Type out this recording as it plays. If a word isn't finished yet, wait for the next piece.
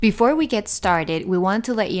Before we get started, we want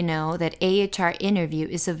to let you know that AHR Interview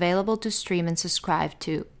is available to stream and subscribe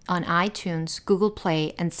to on iTunes, Google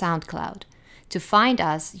Play, and SoundCloud. To find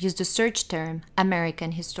us, use the search term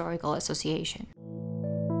American Historical Association.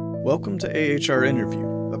 Welcome to AHR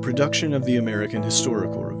Interview, a production of the American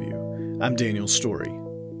Historical Review. I'm Daniel Story.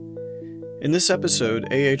 In this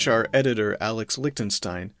episode, AHR editor Alex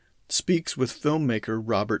Lichtenstein speaks with filmmaker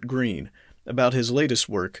Robert Greene about his latest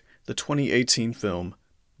work, the 2018 film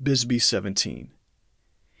Bisbee 17.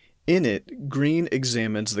 In it, Greene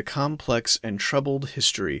examines the complex and troubled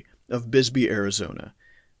history of Bisbee, Arizona,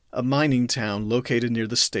 a mining town located near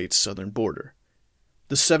the state's southern border.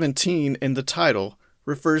 The 17 in the title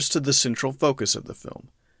refers to the central focus of the film,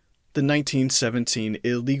 the 1917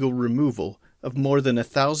 illegal removal of more than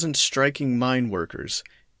 1,000 striking mine workers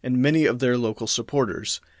and many of their local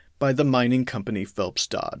supporters by the mining company Phelps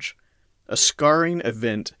Dodge, a scarring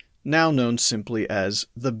event now known simply as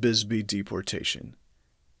the Bisbee deportation.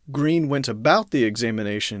 Greene went about the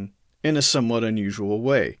examination in a somewhat unusual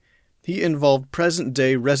way. He involved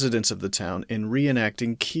present-day residents of the town in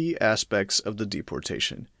reenacting key aspects of the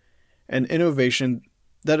deportation, an innovation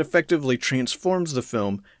that effectively transforms the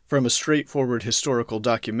film from a straightforward historical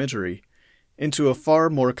documentary into a far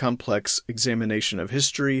more complex examination of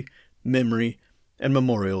history, memory, and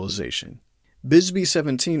memorialization. Bisbee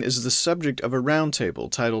 17 is the subject of a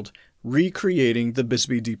roundtable titled Recreating the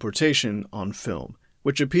Bisbee Deportation on Film,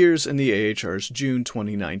 which appears in the AHR's June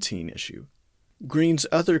 2019 issue. Greene's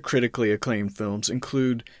other critically acclaimed films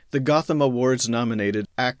include the Gotham Awards-nominated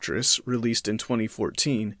Actress, released in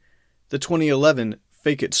 2014, the 2011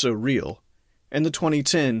 Fake It So Real, and the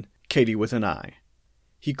 2010 Katie with an Eye.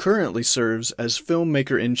 He currently serves as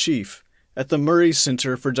filmmaker-in-chief at the Murray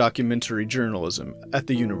Center for Documentary Journalism at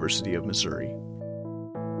the University of Missouri.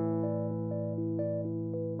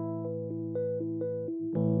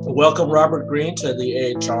 Welcome, Robert Greene, to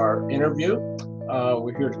the AHR Interview.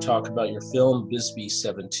 We're here to talk about your film, Bisbee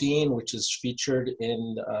 17, which is featured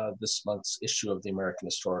in this month's issue of the American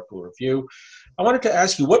Historical Review. I wanted to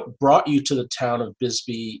ask you, what brought you to the town of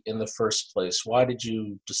Bisbee in the first place? Why did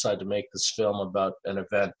you decide to make this film about an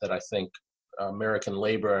event that I think American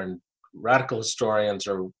labor and radical historians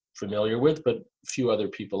are familiar with, but few other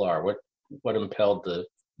people are? What impelled the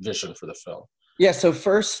vision for the film? Yeah, so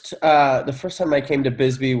the first time I came to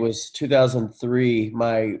Bisbee was 2003.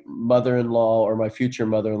 My mother-in-law, or my future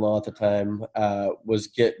mother-in-law at the time,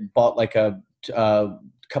 bought like a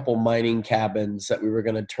couple mining cabins that we were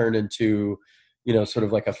going to turn into, sort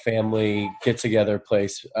of like a family get-together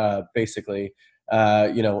place, basically.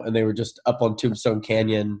 And they were just up on Tombstone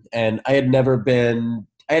Canyon, and I had never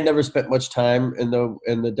spent much time in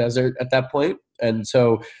the desert at that point, and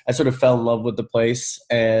so I sort of fell in love with the place.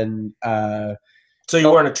 And so you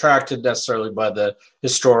weren't attracted necessarily by the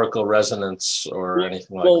historical resonance or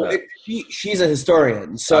anything like that? She's a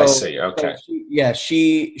historian. So I see. Okay. So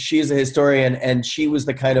she's a historian, and she was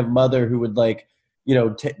the kind of mother who would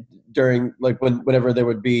during whenever they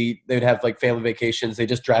would have like family vacations, they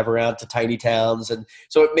just drive around to tiny towns, and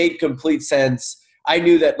so it made complete sense. I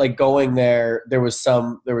knew that like going there was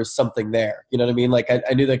something there. You know what I mean? Like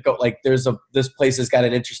I knew that this place has got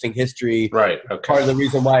an interesting history. Right. Okay. Part of the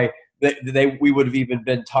reason why we would have even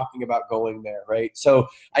been talking about going there, right? So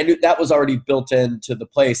I knew that was already built into the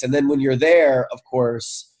place. And then when you're there, of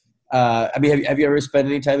course, have you ever spent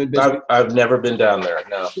any time in Bisbee? I've never been down there,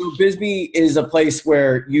 no. So Bisbee is a place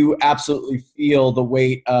where you absolutely feel the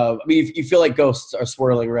weight of, you feel like ghosts are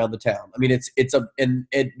swirling around the town.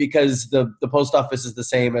 Because the post office is the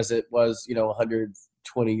same as it was,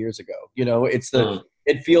 120 years ago.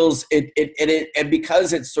 It feels and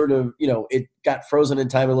because it's sort of, it got frozen in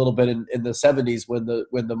time a little bit in the 70s when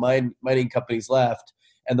the mining companies left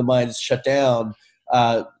and the mines shut down,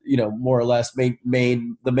 more or less the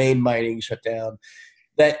main mining shut down,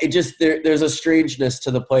 that it just, there's a strangeness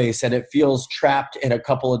to the place, and it feels trapped in a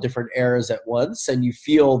couple of different eras at once. And you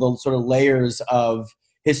feel the sort of layers of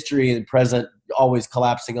history and present always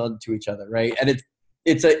collapsing onto each other. Right. And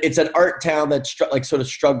it's an art town that sort of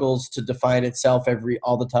struggles to define itself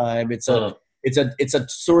all the time. It's a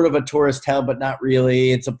sort of a tourist town, but not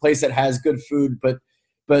really. It's a place that has good food, but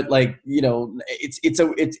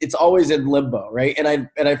it's always in limbo, right? And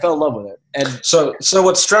I fell in love with it. And so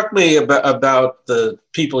what struck me about the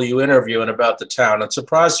people you interview and about the town, it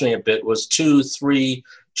surprised me a bit, was 2-3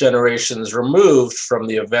 generations removed from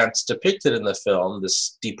the events depicted in the film,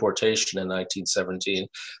 this deportation in 1917,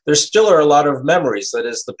 there still are a lot of memories. That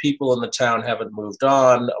is, the people in the town haven't moved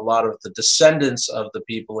on. A lot of the descendants of the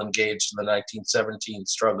people engaged in the 1917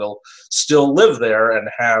 struggle still live there and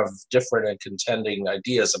have different and contending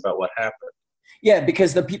ideas about what happened. Yeah,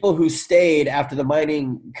 because the people who stayed after the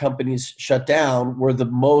mining companies shut down were the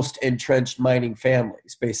most entrenched mining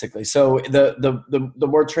families, basically. So the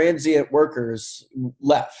more transient workers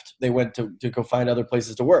left. They went to go find other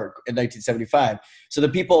places to work in 1975. So the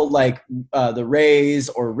people like the Rays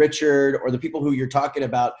or Richard or the people who you're talking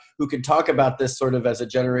about who can talk about this sort of as a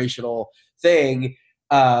generational thing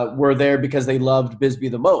were there because they loved Bisbee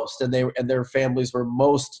the most, and their families were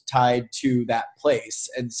most tied to that place,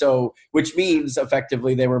 and so which means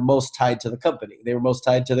effectively they were most tied to the company. They were most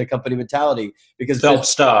tied to the company mentality because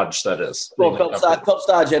Phelps Dodge, that is. Well, Phelps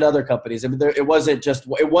Dodge and other companies. I mean, it was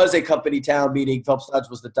a company town, meaning Phelps Dodge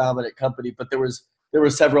was the dominant company, but there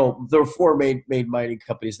were four main mining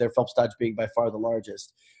companies there, Phelps Dodge being by far the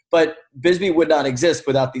largest. But Bisbee would not exist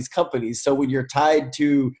without these companies. So when you're tied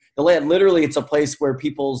to the land, literally it's a place where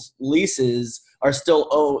people's leases are still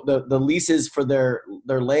owned. The leases for their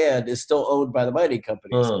land is still owned by the mining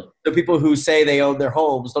companies. The people who say they own their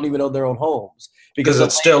homes don't even own their own homes. Because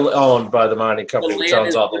it's still owned by the mining company, which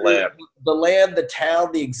owns all the land. The land, the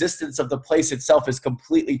town, the existence of the place itself is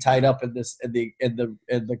completely tied up in this in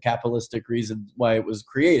the capitalistic reason why it was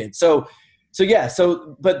created.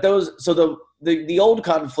 The old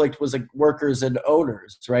conflict was like workers and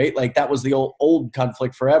owners, right? Like that was the old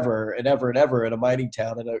conflict forever and ever and ever in a mining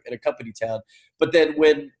town and in a company town. But then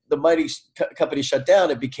when the mining company shut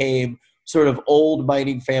down, it became sort of old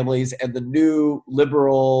mining families and the new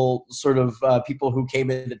liberal sort of people who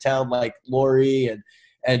came into town, like Laurie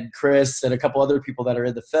and Chris and a couple other people that are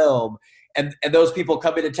in the film. And those people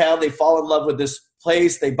come into town, they fall in love with this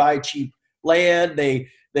place, they buy cheap land, they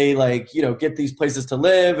get these places to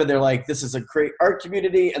live, and they're like, this is a great art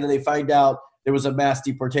community. And then they find out there was a mass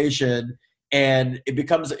deportation, and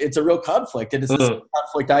it's a real conflict. And it's this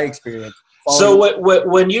conflict I experienced. So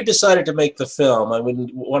when you decided to make the film, I mean,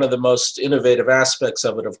 one of the most innovative aspects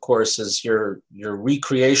of it, of course, is your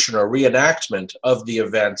recreation or reenactment of the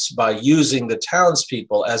events by using the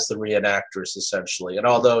townspeople as the reenactors, essentially. And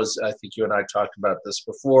although, as I think you and I talked about this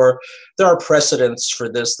before, there are precedents for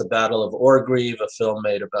this. The Battle of Orgreave, a film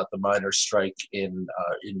made about the miners' strike in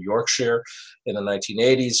Yorkshire in the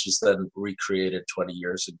 1980s, was then recreated 20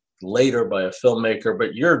 years later by a filmmaker,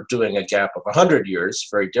 but you're doing a gap of 100 years,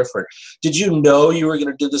 very different. Did you know you were going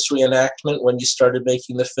to do this reenactment when you started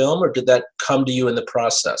making the film, or did that come to you in the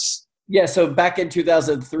process? Yeah, so back in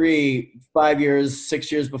 2003,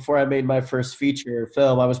 6 years before I made my first feature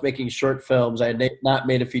film, I was making short films. I had not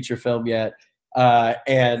made a feature film yet,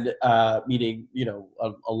 meaning,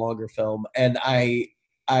 a longer film. And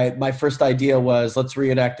my first idea was, let's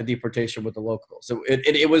reenact the deportation with the locals. So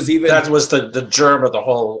it was even that was the germ of the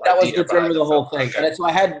whole. That was the germ of the whole thing. Okay. And so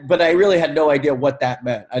but I really had no idea what that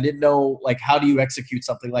meant. I didn't know how do you execute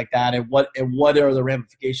something like that, and what are the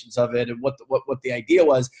ramifications of it, and what the idea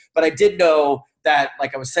was. But I did know that,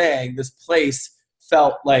 like I was saying, this place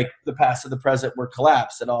felt like the past and the present were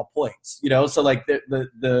collapsed at all points, So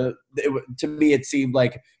to me, it seemed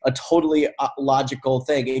like a totally logical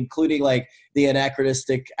thing, including like the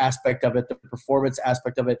anachronistic aspect of it, the performance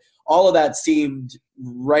aspect of it. All of that seemed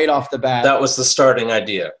right off the bat. That was the starting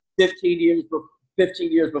idea. 15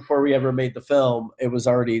 years before we ever made the film, it was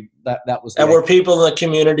already that was. And were people in the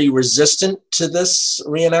community resistant to this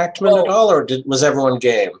reenactment at all, or was everyone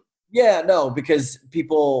game? Yeah, no, because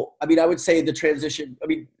people, I would say the transition,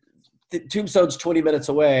 Tombstone's 20 minutes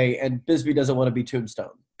away, and Bisbee doesn't want to be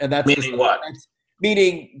Tombstone. And that's meaning what?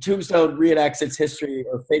 Meaning Tombstone reenacts its history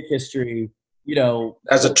or fake history,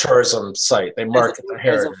 as a tourism site. They market their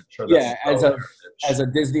heritage. As a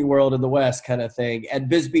Disney World in the West kind of thing. And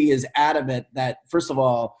Bisbee is adamant that, first of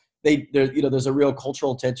all, there's a real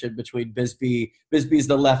cultural tension between Bisbee. Bisbee's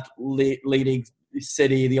the left leading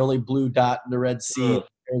city, the only blue dot in the Red Sea,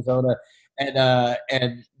 Arizona,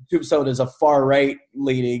 and Tombstone is a far right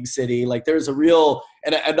leaning city. Like there's a real,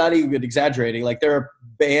 and I'm not even exaggerating, like there are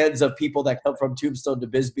bands of people that come from Tombstone to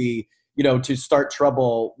Bisbee, to start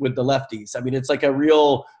trouble with the lefties. It's like a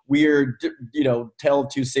real weird, tale of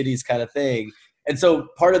two cities kind of thing. And so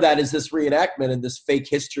part of that is this reenactment and this fake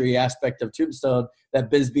history aspect of Tombstone that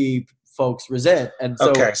Bisbee folks resent. And so,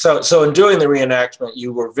 okay, so in doing the reenactment,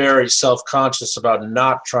 you were very self-conscious about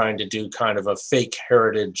not trying to do kind of a fake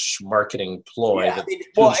heritage marketing ploy. Yeah, at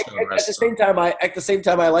the same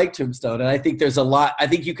time, I like Tombstone, and I think there's a lot. I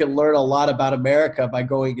think you can learn a lot about America by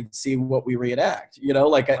going and see what we reenact.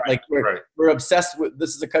 We're obsessed with.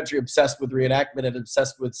 This is a country obsessed with reenactment and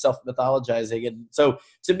obsessed with self-mythologizing. And so,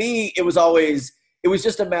 to me, it was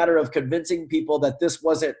just a matter of convincing people that this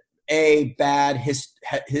wasn't a bad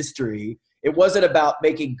history. It wasn't about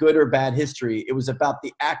making good or bad history. It was about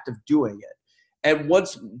the act of doing it. And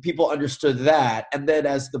once people understood that, and then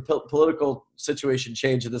as the political situation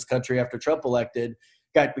changed in this country after Trump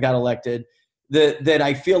got elected, then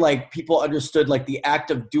I feel like people understood like the act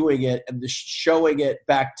of doing it and the showing it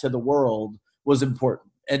back to the world was important.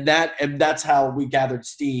 And that's how we gathered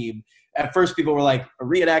steam. At first, people were like, a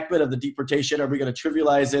reenactment of the deportation. Are we going to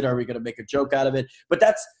trivialize it? Are we going to make a joke out of it? But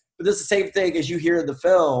this is the same thing as you hear in the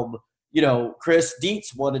film. You know, Chris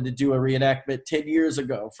Dietz wanted to do a reenactment 10 years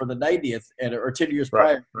ago for the 90th, or 10 years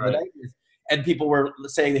prior for the 90th, and people were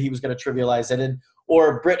saying that he was going to trivialize it.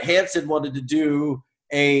 Or Britt Hansen wanted to do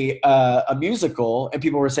a musical, and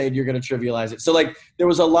people were saying you're going to trivialize it. So like there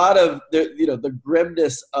was a lot of the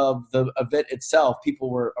grimness of the event itself. People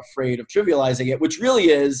were afraid of trivializing it, which really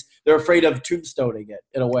is they're afraid of tombstoning it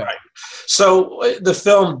in a way. Right. So the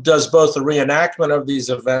film does both a reenactment of these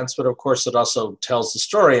events, but of course it also tells the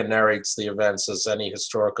story and narrates the events as any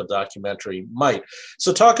historical documentary might.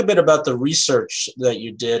 So talk a bit about the research that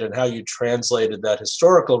you did and how you translated that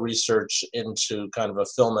historical research into kind of a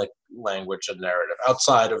filmic language and narrative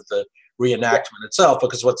outside of the reenactment itself,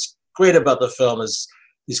 because what's great about the film is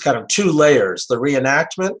these kind of two layers, the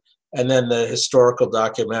reenactment and then the historical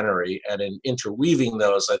documentary, and in interweaving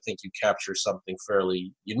those, I think you capture something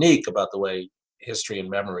fairly unique about the way history and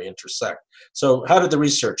memory intersect. So how did the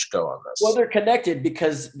research go on this? Well, they're connected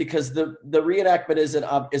because the reenactment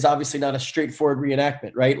is obviously not a straightforward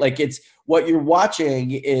reenactment, right? Like it's what you're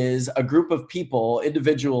watching is a group of people,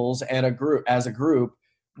 individuals and a group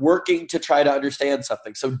working to try to understand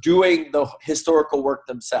something. So doing the historical work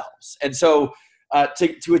themselves. And so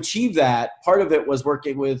to achieve that, part of it was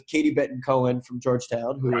working with Katie Benton Cohen from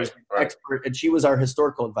Georgetown, who is an expert, and she was our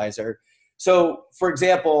historical advisor. So, for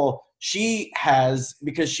example, she has,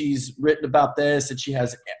 because she's written about this and she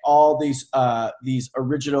has all these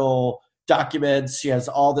original documents, she has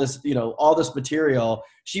all this material,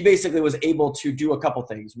 she basically was able to do a couple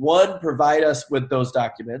things. One, provide us with those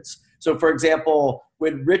documents. So, for example,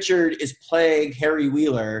 when Richard is playing Harry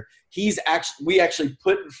Wheeler, we actually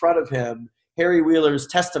put in front of him Harry Wheeler's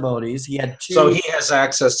testimonies. He had two. So he has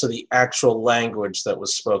access to the actual language that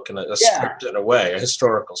was spoken, a script in a way, a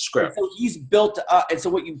historical script. And so he's built up, and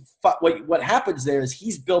so what happens there is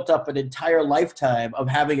he's built up an entire lifetime of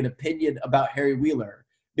having an opinion about Harry Wheeler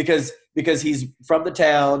because he's from the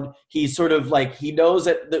town. He's sort of like, he knows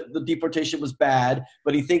that the deportation was bad,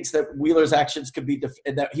 but he thinks that Wheeler's actions could be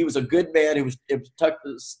and that he was a good man who was stuck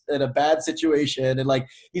in a bad situation, and like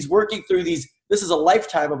he's working through these. This is a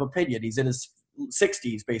lifetime of opinion. He's in his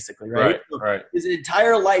 60s, basically, right? Right. His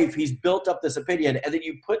entire life, he's built up this opinion, and then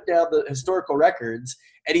you put down the historical records,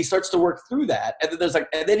 and he starts to work through that, and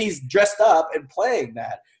then he's dressed up and playing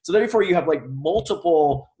that. So therefore, you have like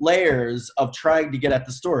multiple layers of trying to get at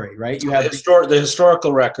the story, right? You have the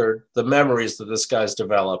historical record, the memories that this guy's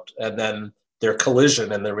developed, and then their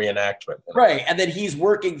collision in the reenactment. Right, and then he's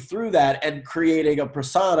working through that and creating a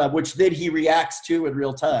persona, which then he reacts to in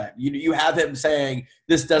real time. You have him saying,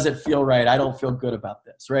 "This doesn't feel right. I don't feel good about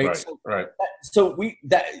this." Right. So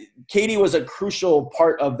Katie was a crucial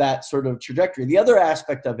part of that sort of trajectory. The other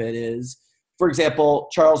aspect of it is, for example,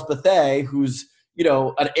 Charles Bethea, who's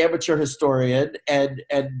an amateur historian and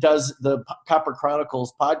does the Copper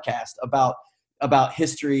Chronicles podcast about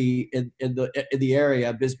history in the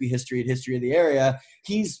area, Bisbee history and history in the area.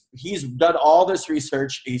 He's done all this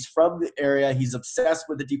research. He's from the area. He's obsessed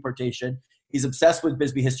with the deportation. He's obsessed with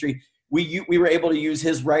Bisbee history. We were able to use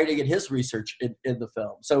his writing and his research in the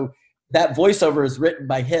film. So that voiceover is written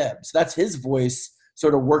by him. So that's his voice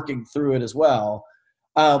sort of working through it as well.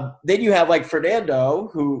 Then you have like Fernando,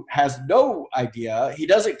 who has no idea. He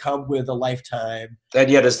doesn't come with a lifetime.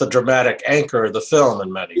 And yet is the dramatic anchor of the film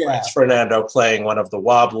in many ways. Fernando playing one of the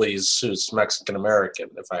Wobblies who's Mexican-American,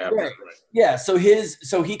 if I have that right. Yeah, so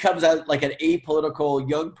he comes out like an apolitical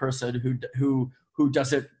young person who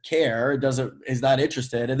doesn't care, is not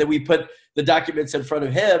interested. And then we put the documents in front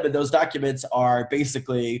of him, and those documents are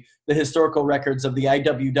basically the historical records of the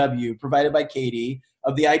IWW provided by Katie,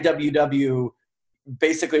 of the IWW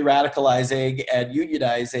basically radicalizing and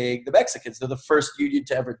unionizing the Mexicans. They're the first union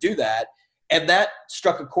to ever do that. And that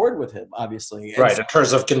struck a chord with him, obviously. Right, in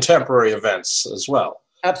terms of contemporary events as well.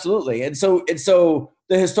 Absolutely. And so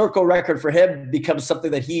the historical record for him becomes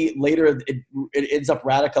something that he later, it ends up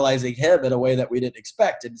radicalizing him in a way that we didn't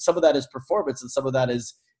expect. And some of that is performance, and some of that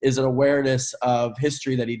is an awareness of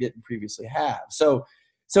history that he didn't previously have. So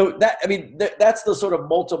that, I mean, that's the sort of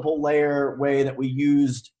multiple layer way that we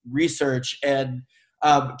used research. And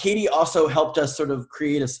Katie also helped us sort of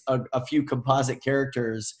create a few composite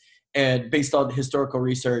characters, and based on historical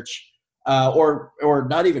research, or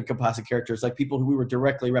not even composite characters, like people who we were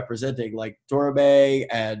directly representing, like Dora Mae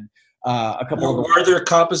and A couple of Were there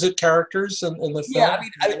composite characters in the film? Yeah, I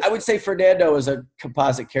mean, I would say Fernando is a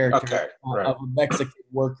composite character right. of a Mexican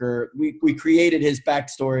worker. We created his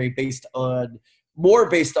backstory based on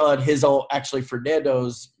his own, actually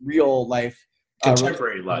Fernando's real life,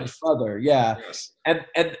 contemporary life. His mother, yeah. Yes. And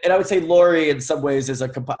I would say Lori in some ways is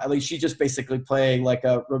at least she's just basically playing like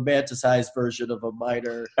a romanticized version of a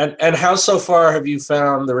minor. And how so far have you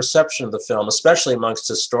found the reception of the film, especially amongst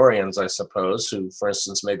historians, I suppose, who, for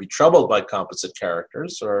instance, may be troubled by composite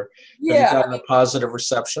characters, or have you gotten a positive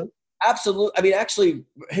reception? Absolutely. I mean, actually,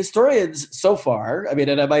 historians so far, I mean,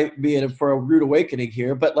 and I might be in for a rude awakening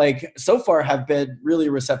here, but like so far have been really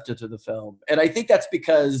receptive to the film. And I think that's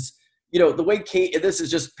because, the way Kate, and this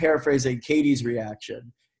is just paraphrasing Katie's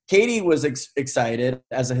reaction. Katie was excited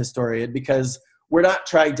as a historian because we're not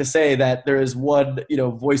trying to say that there is one,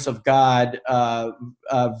 voice of God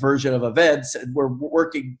version of events. And we're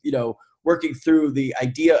working through the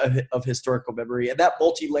idea of historical memory. And that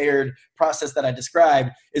multi-layered process that I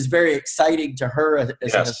described is very exciting to her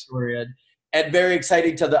as a historian, and very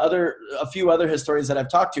exciting to a few other historians that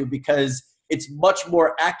I've talked to, because it's much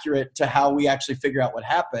more accurate to how we actually figure out what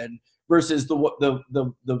happened versus the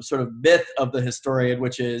sort of myth of the historian,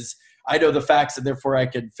 which is, I know the facts and therefore I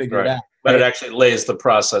can figure it out. But it actually lays the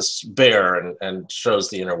process bare and shows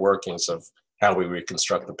the inner workings of how we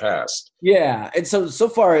reconstruct the past. Yeah, and so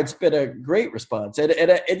far it's been a great response, and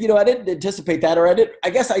I didn't anticipate that, or I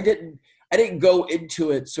guess I didn't go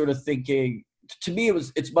into it sort of thinking. To me,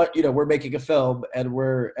 it's much, we're making a film, and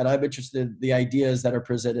I'm interested in the ideas that are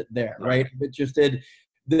presented there, right? I'm interested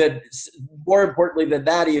that, more importantly than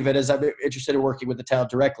that, even, is I'm interested in working with the town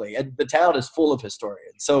directly, and the town is full of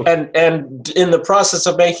historians. So, and in the process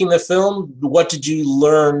of making the film, what did you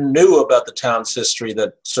learn new about the town's history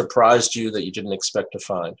that surprised you, that you didn't expect to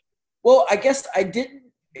find? Well, I guess I didn't.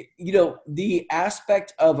 The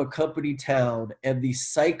aspect of a company town and the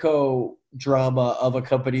psychodrama of a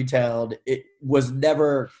company town, it was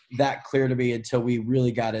never that clear to me until we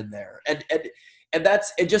really got in there, and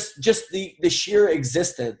that's just the sheer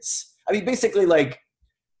existence. I mean, basically, like,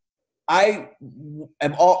 I'm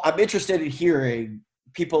interested in hearing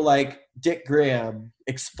people like Dick Graham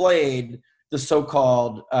explain the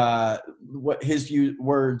so-called what his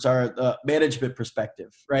words are, the management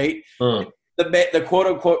perspective, right? The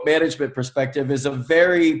quote-unquote management perspective is a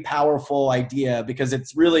very powerful idea, because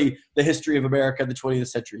it's really the history of America in the 20th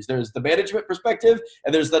century. There's the management perspective,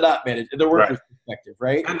 and there's the not management, the workers' perspective,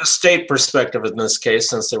 right? And the state perspective in this case,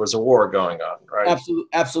 since there was a war going on, right?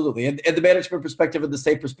 Absolutely. And the management perspective and the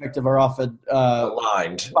state perspective are often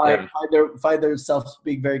aligned. Find themselves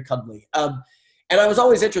being very cuddly. And I was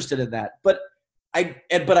always interested in that, but I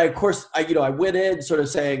went in sort of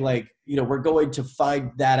saying, like, we're going to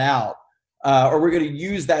find that out. Or we're going to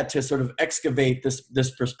use that to sort of excavate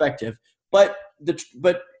this perspective, but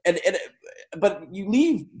you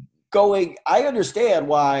leave going, I understand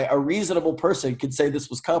why a reasonable person could say this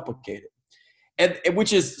was complicated, and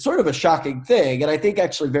which is sort of a shocking thing, and I think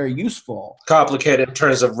actually very useful. Complicated in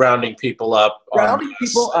terms of rounding people up, and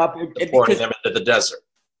deporting them into the desert.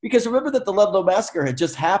 Because remember that the Ludlow Massacre had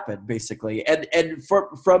just happened, basically. And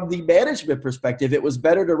from the management perspective, it was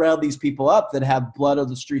better to round these people up than have blood on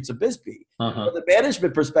the streets of Bisbee. From the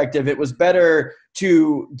management perspective, it was better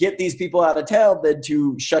to get these people out of town than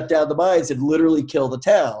to shut down the mines and literally kill the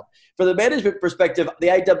town. From the management perspective, the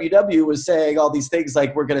IWW was saying all these things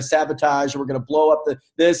like, we're going to sabotage, or we're going to blow up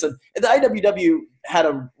this. And the IWW had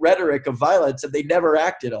a rhetoric of violence, and they never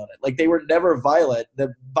acted on it. Like, they were never violent.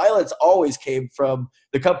 The violence always came from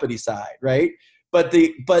the company side, right? But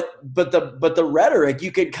the rhetoric,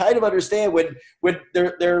 you can kind of understand when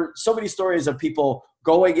there are so many stories of people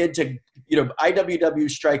going into, IWW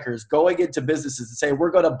strikers going into businesses and saying,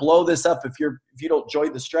 we're going to blow this up if you don't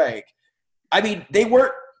join the strike. I mean, they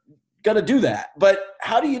weren't going to do that, but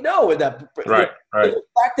how do you know in that? Right. The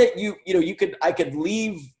fact that I could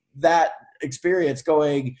leave that experience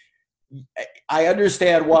going, I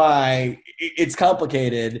understand why it's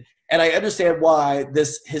complicated, and I understand why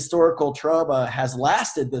this historical trauma has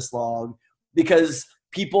lasted this long, because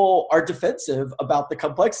people are defensive about the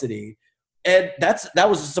complexity. And that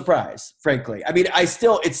was a surprise, frankly. I mean, it's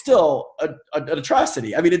still an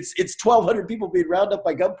atrocity. I mean, it's 1,200 people being rounded up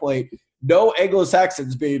by gunpoint, no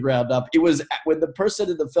Anglo-Saxons being rounded up. It was, when the person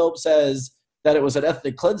in the film says that it was an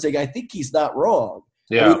ethnic cleansing, I think he's not wrong.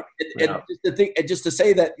 Yeah. And just to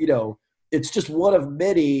say that, it's just one of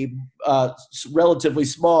many relatively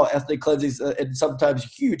small ethnic cleansings and sometimes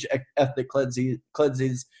huge ethnic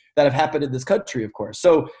cleansings that have happened in this country, of course.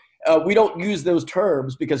 So we don't use those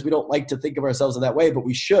terms because we don't like to think of ourselves in that way, but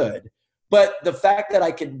we should. But the fact that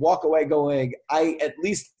I can walk away going, I at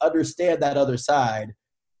least understand that other side,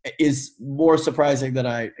 is more surprising than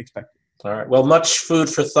I expected. All right. Well, much food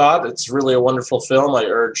for thought. It's really a wonderful film. I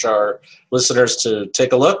urge our listeners to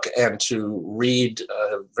take a look and to read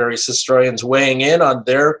various historians weighing in on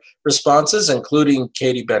their responses, including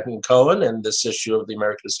Katie Benton Cohen in this issue of the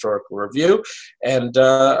American Historical Review. And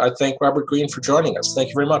I thank Robert Greene for joining us. Thank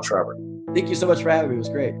you very much, Robert. Thank you so much for having me. It was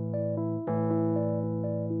great.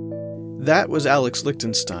 That was Alex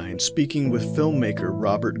Lichtenstein speaking with filmmaker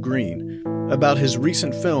Robert Greene about his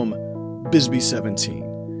recent film, Bisbee 17,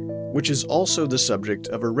 which is also the subject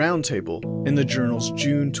of a roundtable in the journal's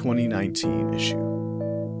June 2019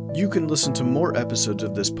 issue. You can listen to more episodes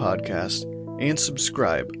of this podcast and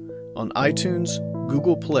subscribe on iTunes,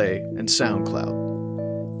 Google Play, and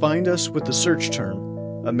SoundCloud. Find us with the search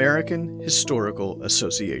term American Historical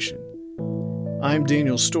Association. I'm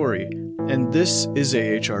Daniel Story, and this is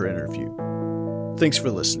AHR Interview. Thanks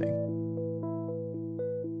for listening.